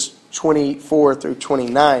24 through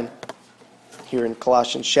 29 here in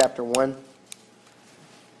Colossians chapter 1.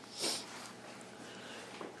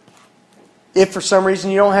 If for some reason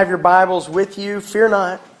you don't have your Bibles with you, fear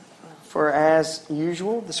not, for as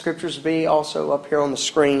usual, the Scriptures will be also up here on the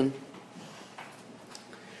screen.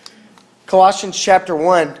 Colossians chapter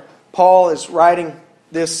 1, Paul is writing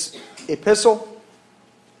this epistle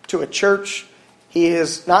to a church he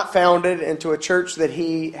has not founded and to a church that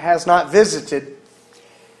he has not visited.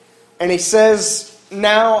 And he says,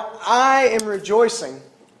 "Now I am rejoicing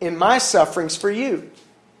in my sufferings for you,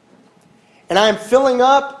 and I am filling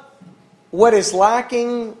up what is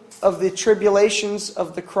lacking of the tribulations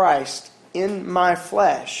of the Christ in my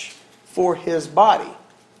flesh for His body,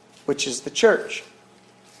 which is the church,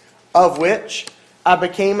 of which I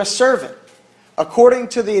became a servant, according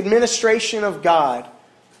to the administration of God,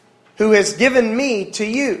 who has given me to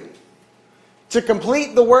you, to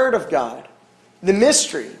complete the word of God, the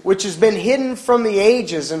mystery which has been hidden from the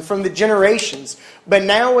ages and from the generations, but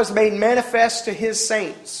now was made manifest to His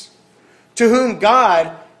saints, to whom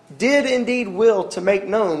God did indeed will to make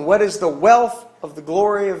known what is the wealth of the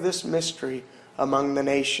glory of this mystery among the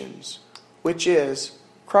nations, which is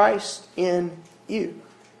Christ in you,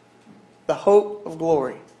 the hope of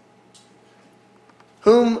glory,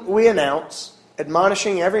 whom we announce,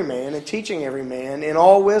 admonishing every man and teaching every man in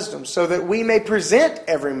all wisdom, so that we may present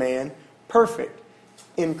every man perfect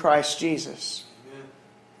in Christ Jesus. Amen.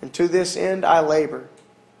 And to this end I labor,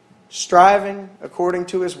 striving according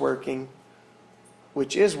to His working,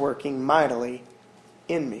 which is working mightily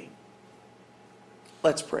in me."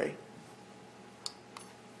 Let's pray.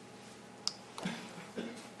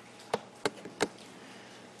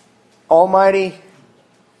 Almighty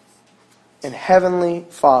and Heavenly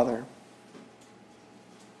Father,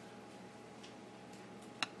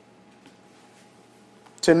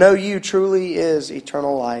 to know You truly is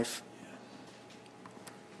eternal life.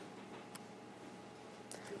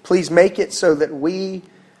 Please make it so that we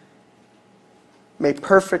may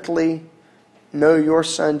perfectly know Your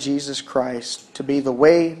Son, Jesus Christ, to be the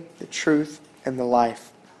way, the truth, and the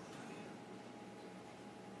life.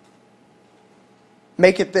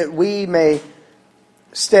 Make it that we may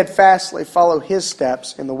steadfastly follow His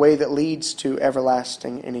steps in the way that leads to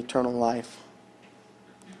everlasting and eternal life.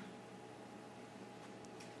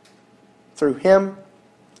 Through Him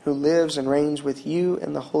who lives and reigns with You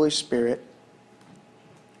and the Holy Spirit,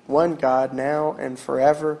 one God, now and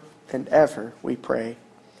forever and ever, we pray.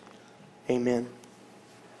 Amen.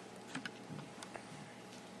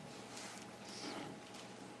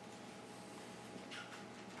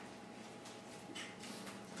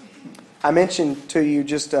 I mentioned to you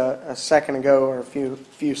just a second ago, or a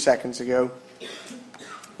few seconds ago,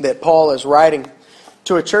 that Paul is writing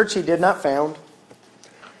to a church he did not found,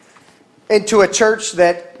 and to a church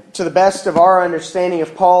that, to the best of our understanding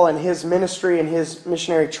of Paul and his ministry and his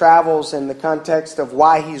missionary travels and the context of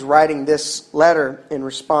why he's writing this letter in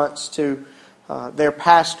response to their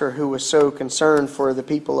pastor who was so concerned for the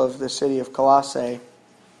people of the city of Colossae.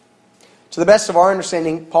 To the best of our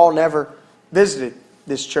understanding, Paul never visited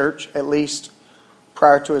this church, at least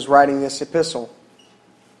prior to his writing this epistle.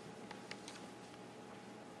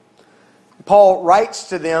 Paul writes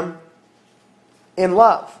to them in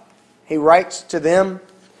love. He writes to them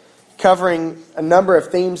covering a number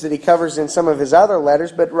of themes that he covers in some of his other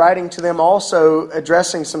letters, but writing to them also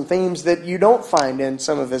addressing some themes that you don't find in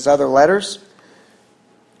some of his other letters.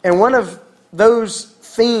 And one of those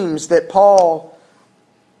themes that Paul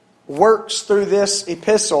works through this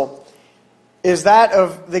epistle is that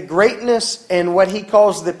of the greatness and what he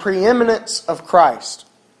calls the preeminence of Christ.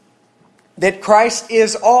 That Christ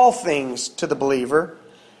is all things to the believer,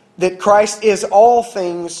 that Christ is all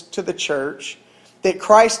things to the church, that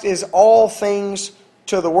Christ is all things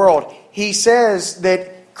to the world. He says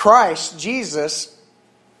that Christ, Jesus,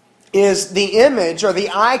 is the image or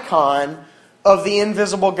the icon of the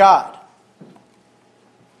invisible God.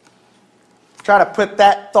 Try to put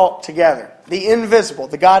that thought together. The invisible,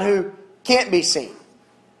 the God who can't be seen,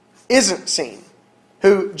 isn't seen,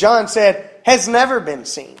 who John said has never been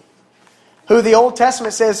seen, who the Old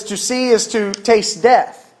Testament says to see is to taste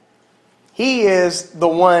death. He is the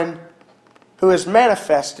one who has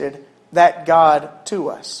manifested that God to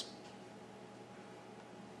us.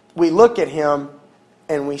 We look at Him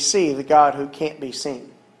and we see the God who can't be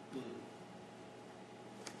seen.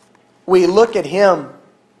 We look at Him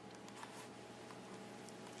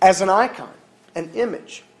as an icon, an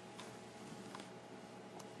image.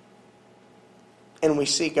 And we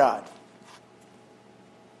see God.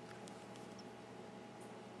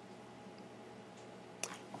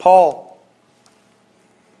 Paul,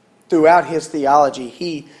 throughout his theology,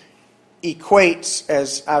 he equates,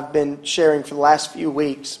 as I've been sharing for the last few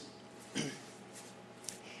weeks,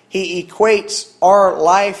 he equates our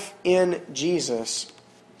life in Jesus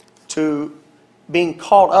to being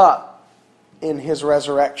caught up in His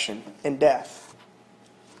resurrection and death.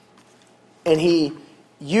 And he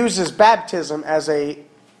uses baptism as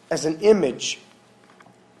an image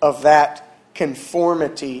of that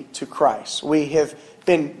conformity to Christ. We have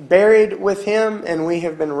been buried with Him and we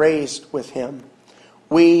have been raised with Him.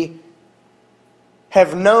 We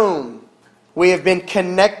have known, we have been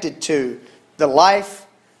connected to the life,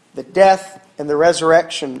 the death, and the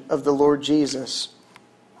resurrection of the Lord Jesus.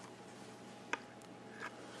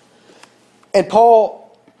 And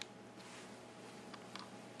Paul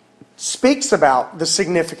speaks about the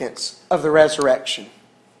significance of the resurrection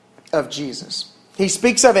of Jesus. He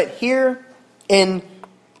speaks of it here, and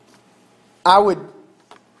I would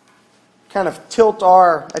kind of tilt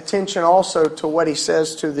our attention also to what he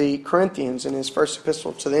says to the Corinthians in his first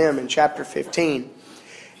epistle to them in chapter 15.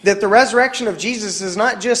 That the resurrection of Jesus is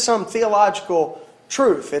not just some theological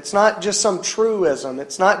truth. It's not just some truism.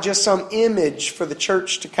 It's not just some image for the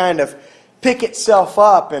church to kind of pick itself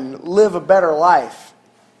up and live a better life.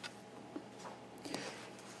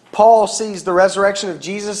 Paul sees the resurrection of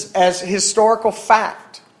Jesus as historical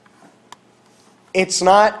fact. It's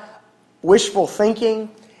not wishful thinking.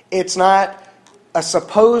 It's not a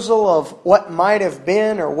supposal of what might have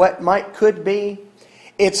been or what could be.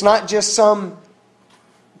 It's not just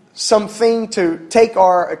something to take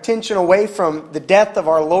our attention away from the death of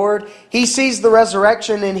our Lord. He sees the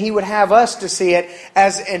resurrection, and he would have us to see it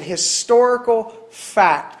as an historical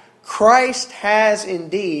fact. Christ has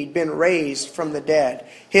indeed been raised from the dead.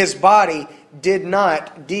 His body did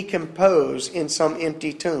not decompose in some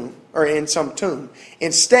empty tomb or in some tomb.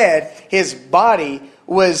 Instead, His body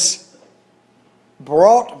was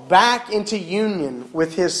brought back into union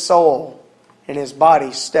with His soul, and His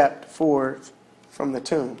body stepped forth from the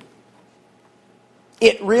tomb.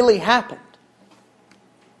 It really happened.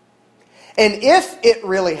 And if it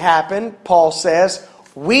really happened, Paul says,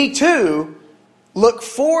 we too look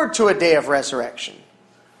forward to a day of resurrection.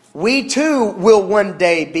 We too will one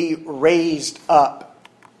day be raised up,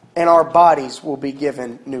 and our bodies will be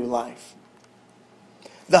given new life.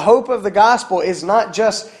 The hope of the gospel is not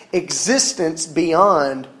just existence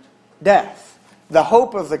beyond death. The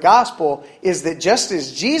hope of the gospel is that just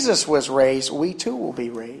as Jesus was raised, we too will be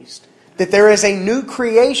raised. That there is a new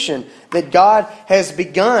creation that God has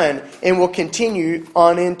begun and will continue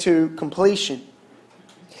on into completion.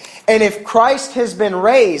 And if Christ has been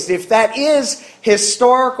raised, if that is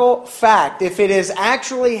historical fact, if it has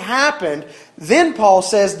actually happened, then Paul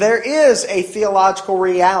says there is a theological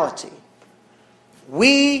reality.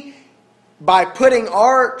 We, by putting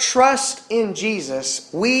our trust in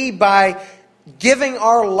Jesus, by giving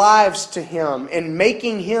our lives to Him and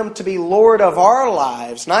making Him to be Lord of our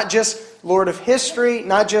lives, not just Lord of history,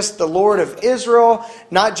 not just the Lord of Israel,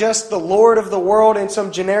 not just the Lord of the world in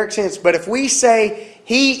some generic sense, but if we say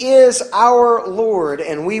He is our Lord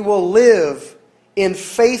and we will live in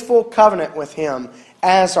faithful covenant with Him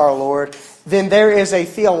as our Lord, then there is a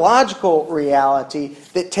theological reality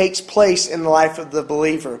that takes place in the life of the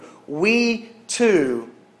believer. We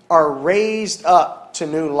too are raised up to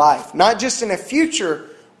new life. Not just in a future,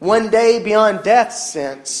 one day beyond death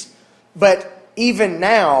sense, but even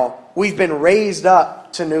now we've been raised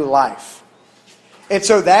up to new life. And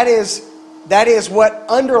so that is what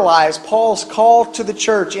underlies Paul's call to the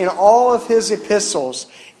church in all of his epistles,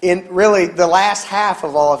 in really the last half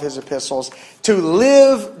of all of his epistles, to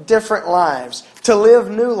live different lives, to live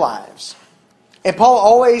new lives. And Paul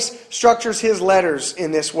always structures his letters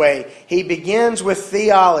in this way. He begins with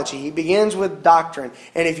theology. He begins with doctrine.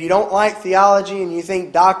 And if you don't like theology and you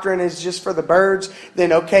think doctrine is just for the birds,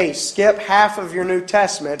 then okay, skip half of your New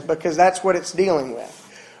Testament because that's what it's dealing with.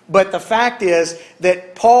 But the fact is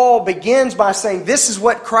that Paul begins by saying this is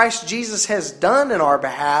what Christ Jesus has done in our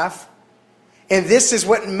behalf, and this is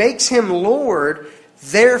what makes Him Lord.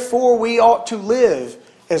 Therefore, we ought to live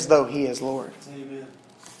as though He is Lord. Amen.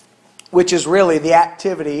 Which is really the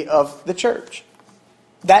activity of the church.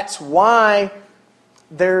 That's why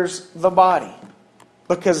there's the body.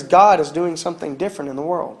 Because God is doing something different in the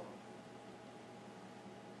world.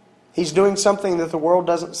 He's doing something that the world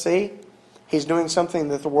doesn't see. He's doing something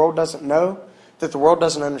that the world doesn't know, that the world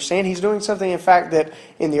doesn't understand. He's doing something, in fact, that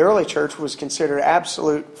in the early church was considered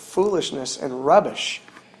absolute foolishness and rubbish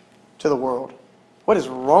to the world. What is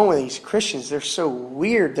wrong with these Christians? They're so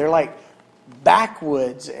weird. They're like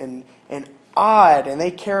backwoods and odd, and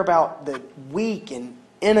they care about the weak and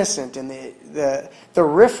innocent and the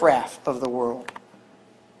riffraff of the world.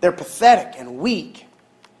 They're pathetic and weak.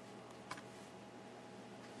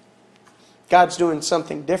 God's doing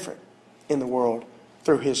something different in the world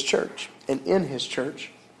through His church and in His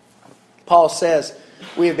church. Paul says,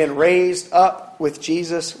 we have been raised up with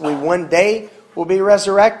Jesus. We one day will be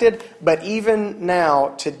resurrected, but even now,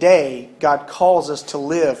 today, God calls us to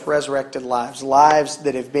live resurrected lives, lives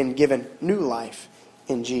that have been given new life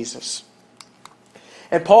in Jesus.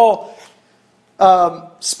 And Paul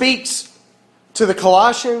speaks to the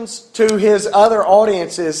Colossians, to his other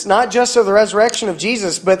audiences, not just of the resurrection of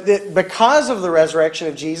Jesus, but that because of the resurrection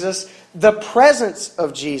of Jesus, the presence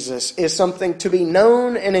of Jesus is something to be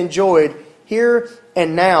known and enjoyed here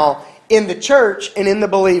and now in the church and in the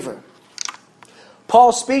believer.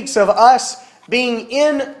 Paul speaks of us being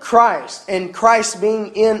in Christ and Christ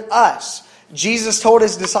being in us. Jesus told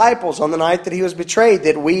His disciples on the night that He was betrayed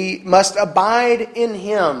that we must abide in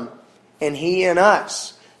Him and He in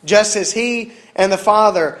us. Just as He and the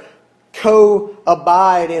Father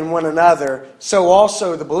co-abide in one another, so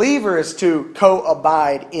also the believer is to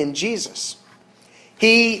co-abide in Jesus.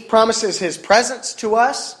 He promises His presence to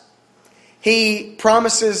us. He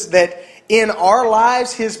promises that in our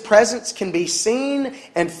lives His presence can be seen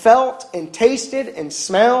and felt and tasted and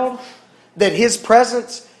smelled. That His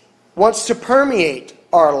presence wants to permeate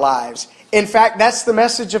our lives. In fact, that's the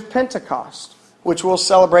message of Pentecost, which we'll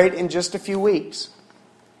celebrate in just a few weeks.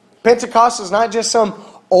 Pentecost is not just some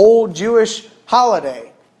old Jewish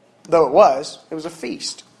holiday, though it was a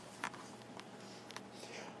feast.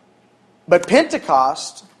 But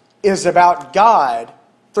Pentecost is about God,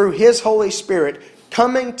 through His Holy Spirit,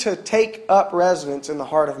 coming to take up residence in the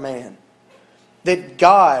heart of man. That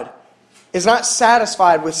God is not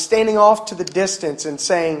satisfied with standing off to the distance and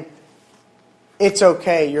saying, it's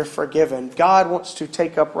okay, you're forgiven. God wants to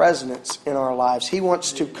take up residence in our lives. He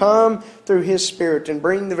wants to come through His Spirit and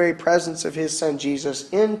bring the very presence of His Son Jesus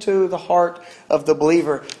into the heart of the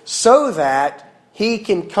believer so that He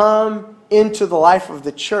can come into the life of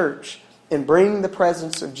the church and bring the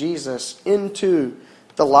presence of Jesus into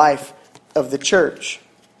the life of the church.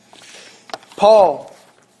 Paul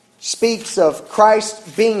speaks of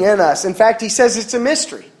Christ being in us. In fact, he says it's a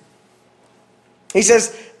mystery. He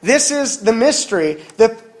says, this is the mystery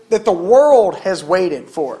that the world has waited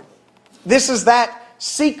for. This is that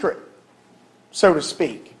secret, so to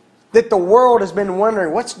speak, that the world has been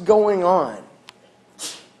wondering, what's going on?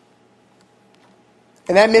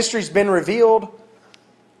 And that mystery's been revealed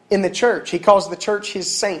in the church. He calls the church His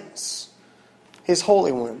saints, His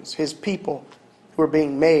holy ones, His people who are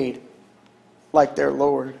being made like their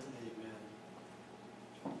Lord.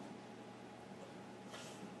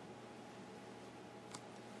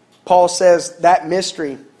 Paul says that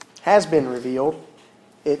mystery has been revealed.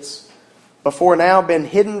 It's before now been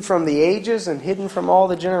hidden from the ages and hidden from all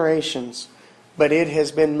the generations. But it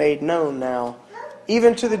has been made known now,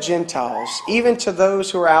 even to the Gentiles, even to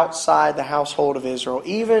those who are outside the household of Israel,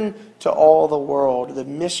 even to all the world. The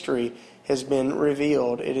mystery has been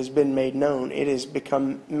revealed. It has been made known. It has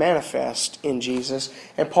become manifest in Jesus.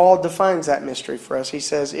 And Paul defines that mystery for us. He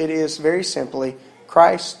says it is very simply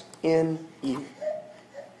Christ in you.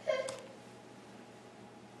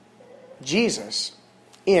 Jesus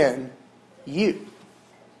in you.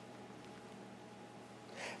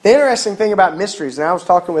 The interesting thing about mysteries, and I was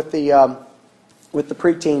talking with the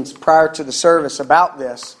preteens prior to the service about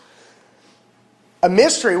this. A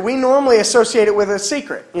mystery, we normally associate it with a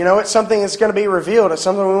secret. You know, it's something that's going to be revealed. It's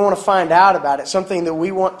something we want to find out about. It's something that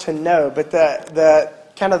we want to know. But the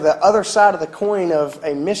kind of the other side of the coin of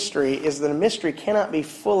a mystery is that a mystery cannot be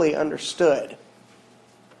fully understood.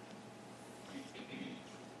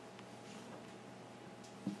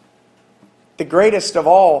 The greatest of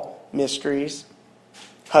all mysteries,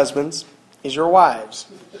 husbands, is your wives.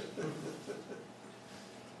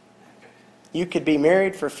 You could be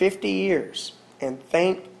married for 50 years and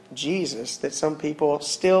thank Jesus that some people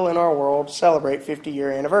still in our world celebrate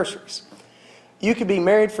 50-year anniversaries. You could be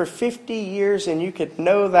married for 50 years and you could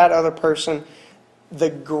know that other person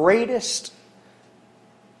the greatest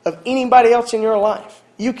of anybody else in your life.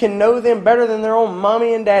 You can know them better than their own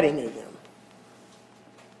mommy and daddy knew them.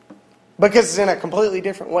 Because it's in a completely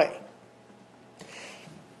different way.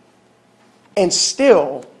 And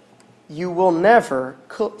still, you will never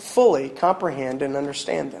fully comprehend and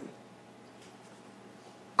understand them.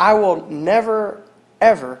 I will never,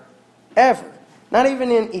 ever, ever, not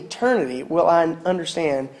even in eternity, will I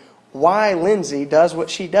understand why Lindsay does what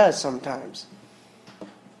she does sometimes.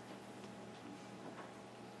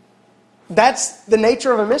 That's the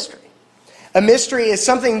nature of a mystery. A mystery is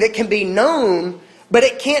something that can be known, but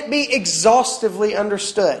it can't be exhaustively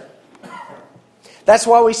understood. That's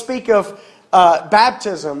why we speak of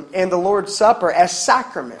baptism and the Lord's Supper as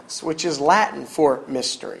sacraments, which is Latin for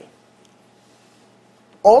mystery.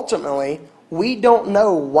 ultimately, we don't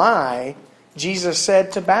know why Jesus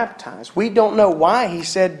said to baptize. We don't know why He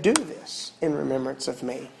said, do this in remembrance of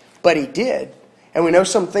me. But He did. And we know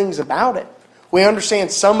some things about it. We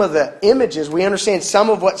understand some of the images. We understand some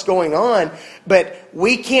of what's going on. But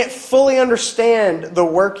we can't fully understand the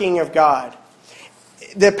working of God.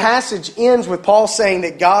 The passage ends with Paul saying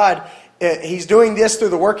that God, He's doing this through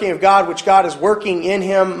the working of God, which God is working in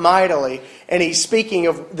him mightily. And he's speaking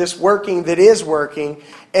of this working that is working.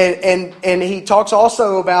 And he talks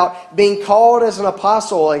also about being called as an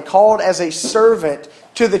apostle and called as a servant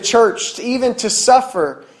to the church, even to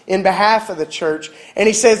suffer in behalf of the church. And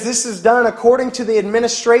he says this is done according to the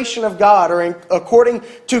administration of God, or according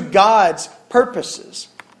to God's purposes.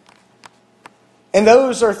 And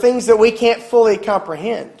those are things that we can't fully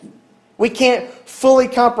comprehend. We can't fully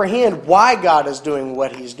comprehend why God is doing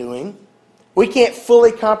what He's doing. We can't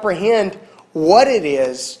fully comprehend what it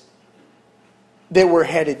is that we're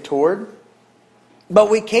headed toward.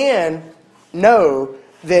 But we can know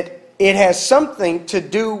that it has something to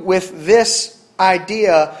do with this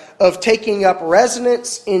idea of taking up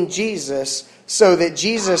residence in Jesus so that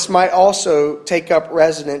Jesus might also take up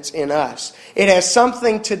residence in us. It has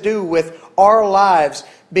something to do with our lives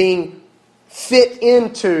being fit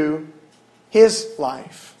into His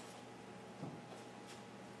life.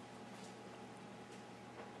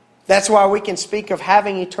 That's why we can speak of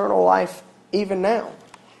having eternal life even now.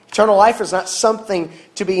 Eternal life is not something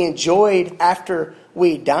to be enjoyed after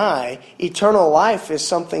we die. Eternal life is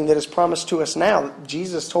something that is promised to us now.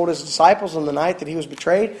 Jesus told His disciples on the night that He was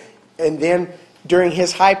betrayed, and then during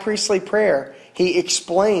His high priestly prayer, He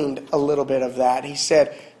explained a little bit of that. He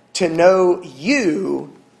said, to know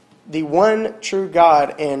you, the one true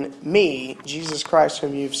God, and me, Jesus Christ,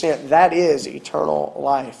 whom you've sent, that is eternal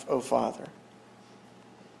life, O Father.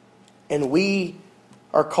 And we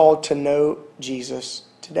are called to know Jesus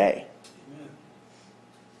today. Amen.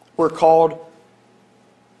 We're called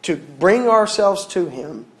to bring ourselves to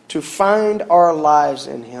Him, to find our lives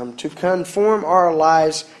in Him, to conform our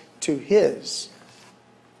lives to His,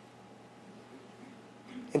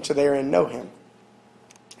 and to therein know Him,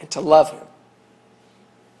 and to love Him,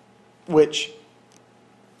 which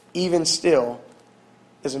even still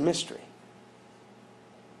is a mystery.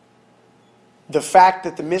 The fact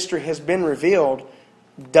that the mystery has been revealed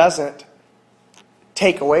doesn't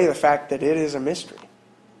take away the fact that it is a mystery.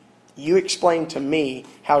 You explain to me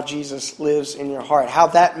how Jesus lives in your heart, how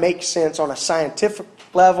that makes sense on a scientific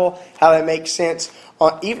level, how that makes sense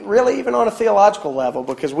on even on a theological level,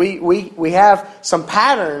 because we have some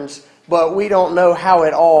patterns, but we don't know how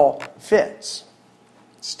it all fits.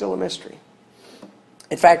 It's still a mystery.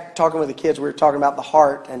 In fact, talking with the kids, we were talking about the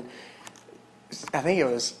heart, and I think it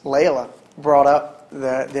was Layla brought up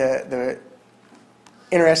the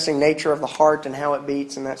interesting nature of the heart and how it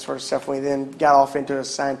beats and that sort of stuff. We then got off into a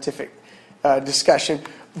scientific discussion.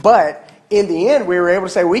 But in the end, we were able to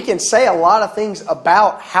say we can say a lot of things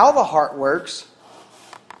about how the heart works,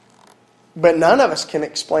 but none of us can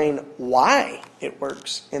explain why it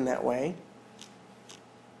works in that way.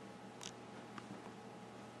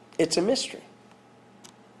 It's a mystery.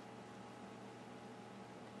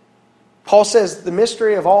 Paul says the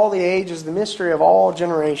mystery of all the ages, the mystery of all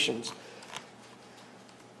generations,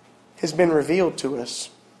 has been revealed to us,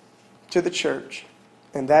 to the church,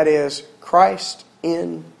 and that is Christ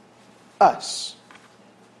in us,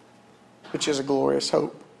 which is a glorious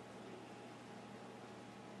hope.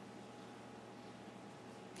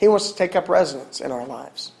 He wants to take up residence in our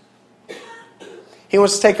lives. He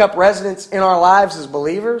wants to take up residence in our lives as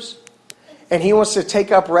believers, and He wants to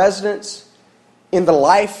take up residence in the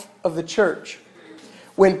life of the church.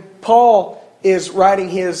 When Paul is writing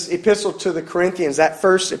his epistle to the Corinthians, that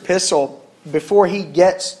first epistle, before he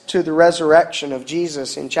gets to the resurrection of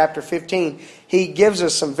Jesus in chapter 15, he gives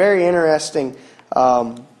us some very interesting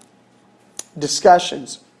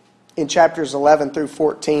discussions in chapters 11 through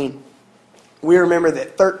 14. We remember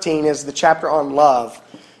that 13 is the chapter on love,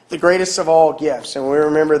 the greatest of all gifts. And we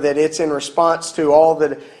remember that it's in response to all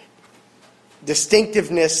the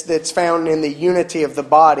distinctiveness that's found in the unity of the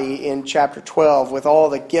body in chapter 12 with all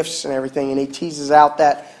the gifts and everything. And he teases out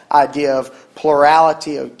that idea of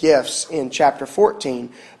plurality of gifts in chapter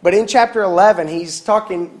 14. But in chapter 11, he's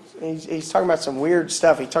talking about some weird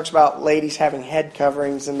stuff. He talks about ladies having head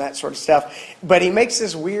coverings and that sort of stuff. But he makes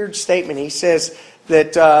this weird statement. He says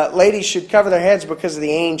that ladies should cover their heads because of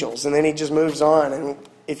the angels. And then he just moves on. And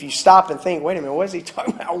if you stop and think, wait a minute, what is he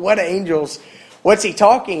talking about? What angels? What's he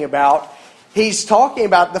talking about? He's talking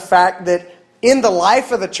about the fact that in the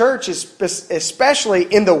life of the church, especially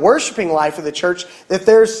in the worshiping life of the church, that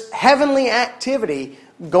there's heavenly activity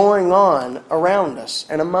going on around us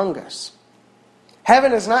and among us.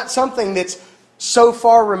 Heaven is not something that's so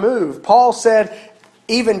far removed. Paul said,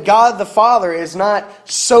 even God the Father is not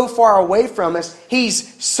so far away from us.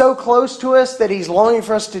 He's so close to us that He's longing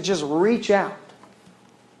for us to just reach out.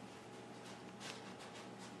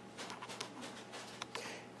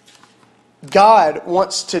 God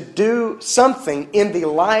wants to do something in the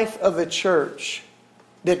life of the church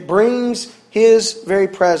that brings His very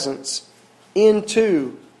presence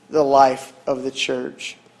into the life of the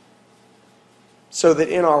church, so that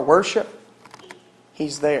in our worship,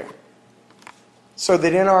 He's there. So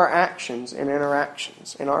that in our actions and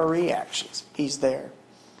interactions, in our reactions, He's there.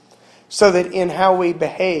 So that in how we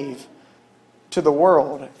behave to the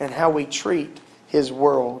world and how we treat His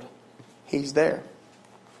world, He's there.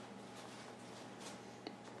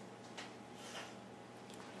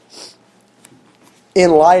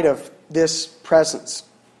 In light of this presence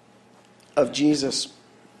of Jesus,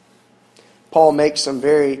 Paul makes some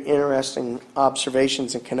very interesting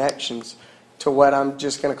observations and connections to what I'm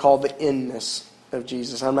just going to call the inness of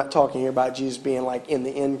Jesus. I'm not talking here about Jesus being like in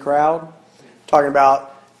the in crowd. I'm talking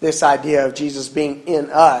about this idea of Jesus being in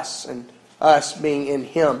us and us being in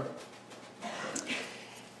Him.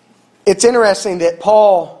 It's interesting that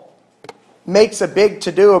Paul makes a big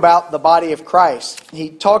to-do about the body of Christ. He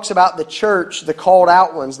talks about the church, the called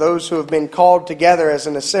out ones, those who have been called together as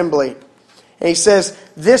an assembly. And he says,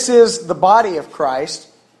 this is the body of Christ.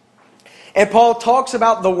 And Paul talks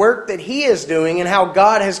about the work that he is doing and how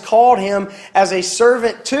God has called him as a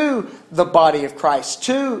servant to the body of Christ,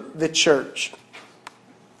 to the church.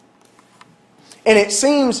 And it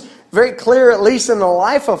seems very clear, at least in the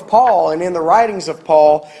life of Paul and in the writings of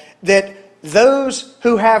Paul, that those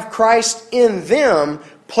who have Christ in them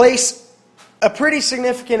place a pretty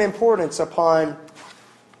significant importance upon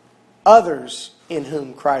others in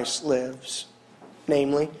whom Christ lives,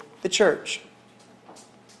 namely the church.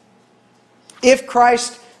 If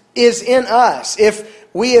Christ is in us, if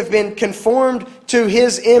we have been conformed to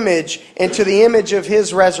His image and to the image of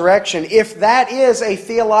His resurrection, if that is a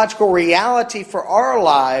theological reality for our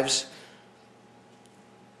lives,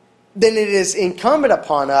 then it is incumbent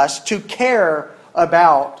upon us to care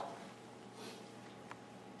about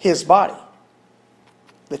His body,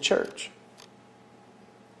 the church.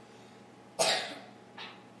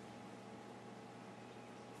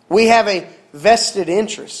 We have a vested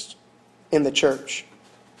interest in the church.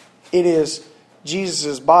 It is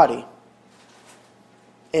Jesus' body.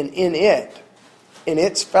 And in it, in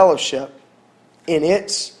its fellowship, in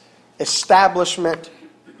its establishment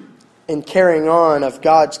and carrying on of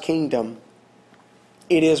God's kingdom,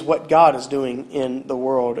 it is what God is doing in the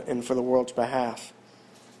world and for the world's behalf.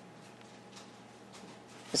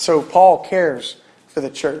 So Paul cares for the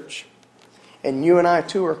church. And you and I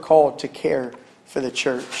too are called to care for the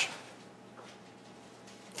church.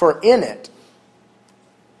 For in it,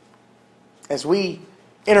 as we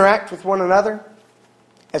interact with one another,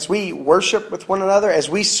 as we worship with one another, as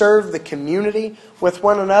we serve the community with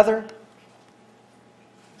one another,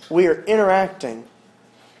 we are interacting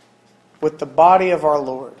with the body of our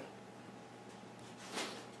Lord.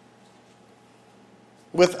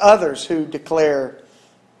 With others who declare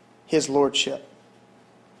His lordship.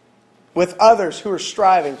 With others who are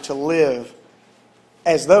striving to live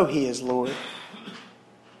as though He is Lord.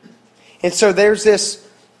 And so there's this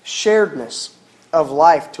sharedness of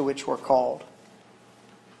life to which we're called.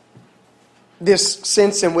 This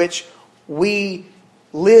sense in which we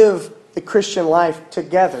live the Christian life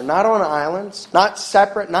together, not on islands, not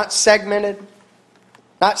separate, not segmented,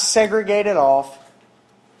 not segregated off,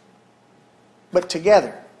 but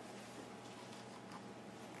together.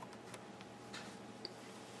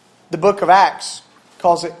 The book of Acts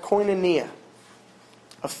calls it koinonia,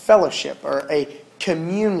 a fellowship or a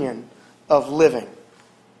communion of living.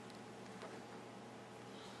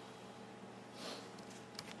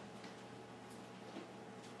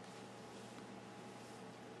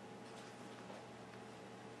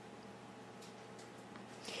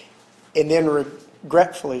 And then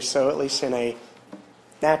regretfully so, at least in a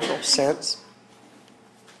natural sense,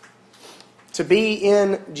 to be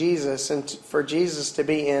in Jesus and for Jesus to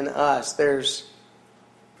be in us, there's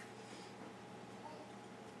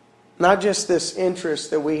not just this interest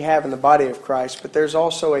that we have in the body of Christ, but there's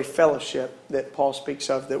also a fellowship that Paul speaks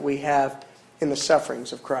of that we have in the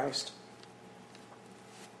sufferings of Christ.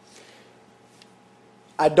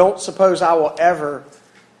 I don't suppose I will ever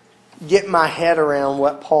get my head around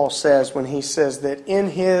what Paul says when he says that in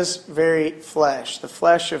His very flesh, the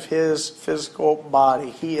flesh of His physical body,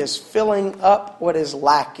 He is filling up what is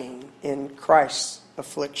lacking in Christ's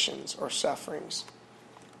afflictions or sufferings.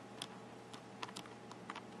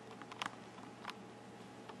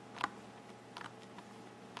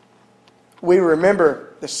 We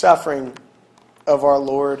remember the suffering of our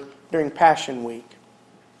Lord during Passion Week.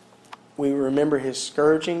 We remember His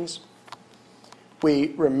scourgings.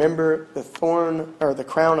 We remember the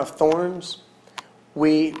crown of thorns.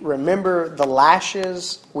 We remember the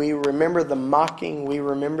lashes. We remember the mocking. We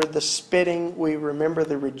remember the spitting. We remember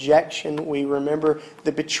the rejection. We remember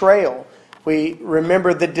the betrayal. We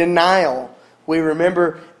remember the denial. We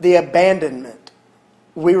remember the abandonment.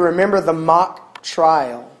 We remember the mock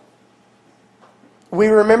trial. We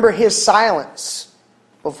remember His silence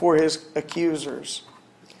before His accusers.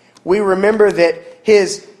 We remember that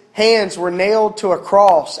His hands were nailed to a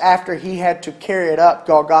cross after He had to carry it up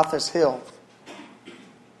Golgotha's hill.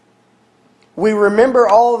 We remember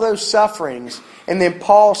all of those sufferings, and then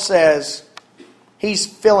Paul says he's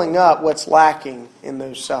filling up what's lacking in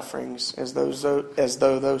those sufferings, as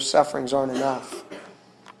though those sufferings aren't enough.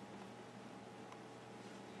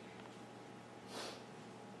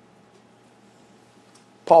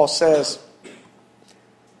 Paul says,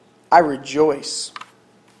 I rejoice.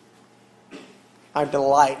 I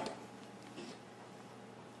delight.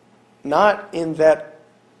 Not in that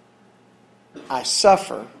I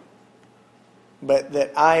suffer, but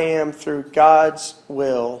that I am, through God's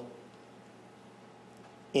will,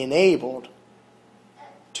 enabled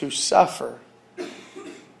to suffer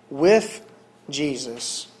with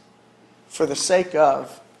Jesus for the sake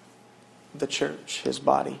of the church, His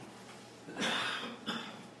body.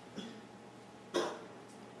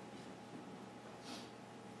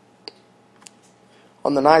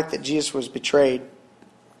 On the night that Jesus was betrayed,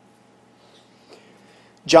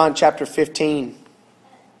 John chapter 15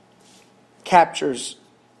 captures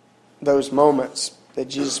those moments that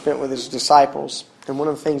Jesus spent with His disciples. And one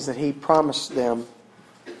of the things that He promised them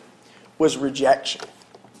was rejection.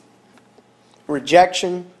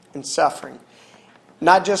 Rejection and suffering.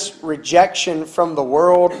 Not just rejection from the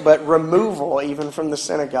world, but removal even from the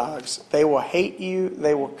synagogues. They will hate you,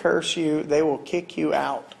 they will curse you, they will kick you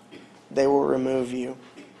out. They will remove you.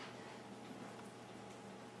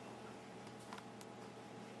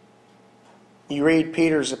 You read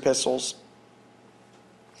Peter's epistles,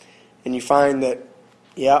 and you find that,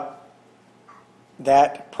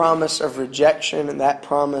 that promise of rejection and that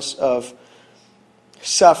promise of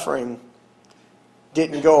suffering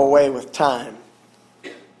didn't go away with time.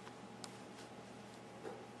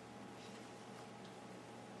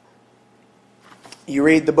 You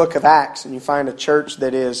read the book of Acts, and you find a church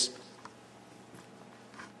that is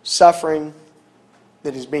suffering,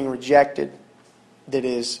 that is being rejected, that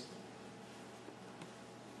is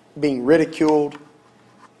being ridiculed,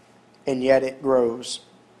 and yet it grows.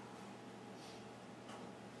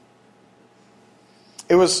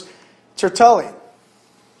 It was Tertullian,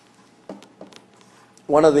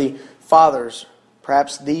 one of the fathers,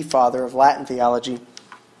 perhaps the father of Latin theology,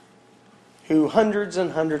 who hundreds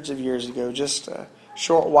and hundreds of years ago, just a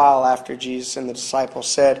short while after Jesus and the disciples,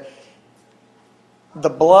 said, "The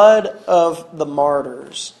blood of the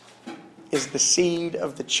martyrs is the seed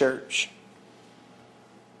of the church."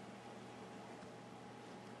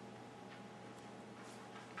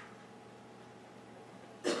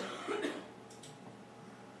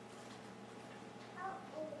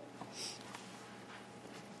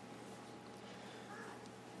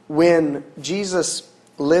 When Jesus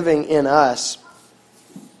living in us,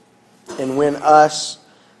 and when us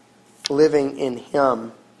living in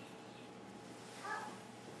Him,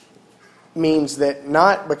 means that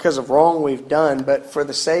not because of wrong we've done, but for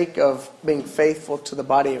the sake of being faithful to the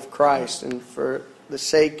body of Christ, and for the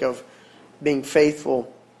sake of being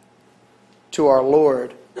faithful to our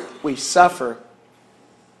Lord, we suffer.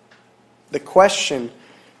 The question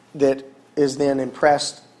that is then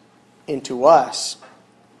impressed into us,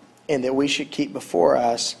 and that we should keep before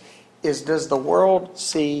us, is, does the world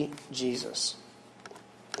see Jesus?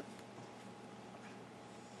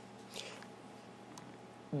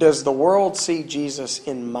 Does the world see Jesus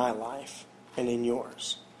in my life and in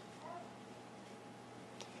yours?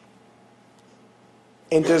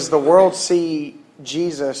 And does the world see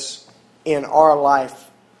Jesus in our life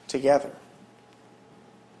together?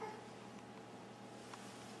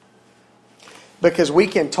 Because we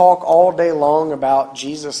can talk all day long about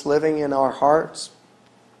Jesus living in our hearts,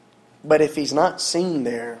 but if He's not seen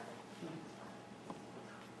there,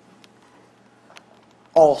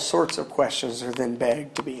 all sorts of questions are then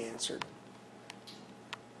begged to be answered.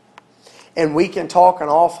 And we can talk an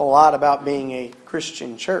awful lot about being a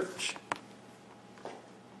Christian church,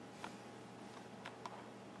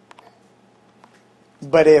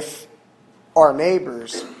 but if our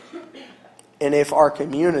neighbors and if our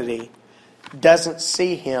community doesn't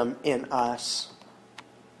see Him in us,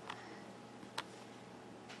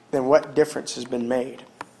 then what difference has been made?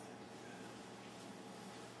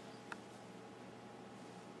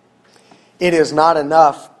 It is not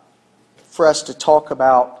enough for us to talk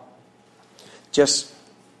about just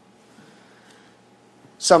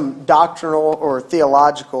some doctrinal or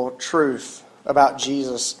theological truth about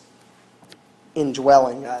Jesus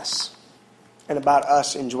indwelling us and about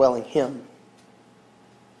us indwelling Him.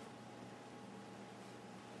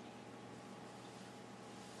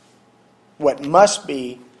 What must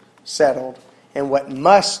be settled and what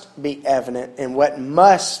must be evident and what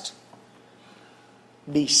must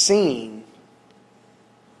be seen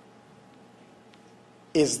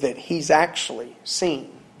is that He's actually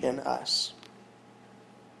seen in us.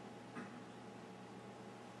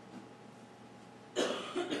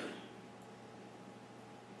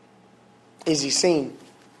 Is He seen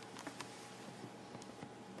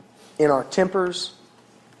in our tempers?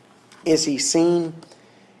 Is He seen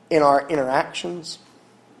in our interactions?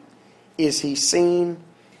 Is He seen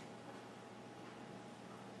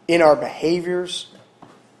in our behaviors?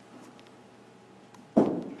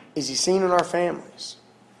 Is He seen in our families?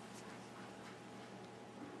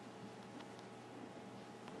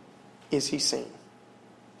 Is He seen?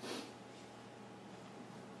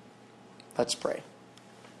 Let's pray.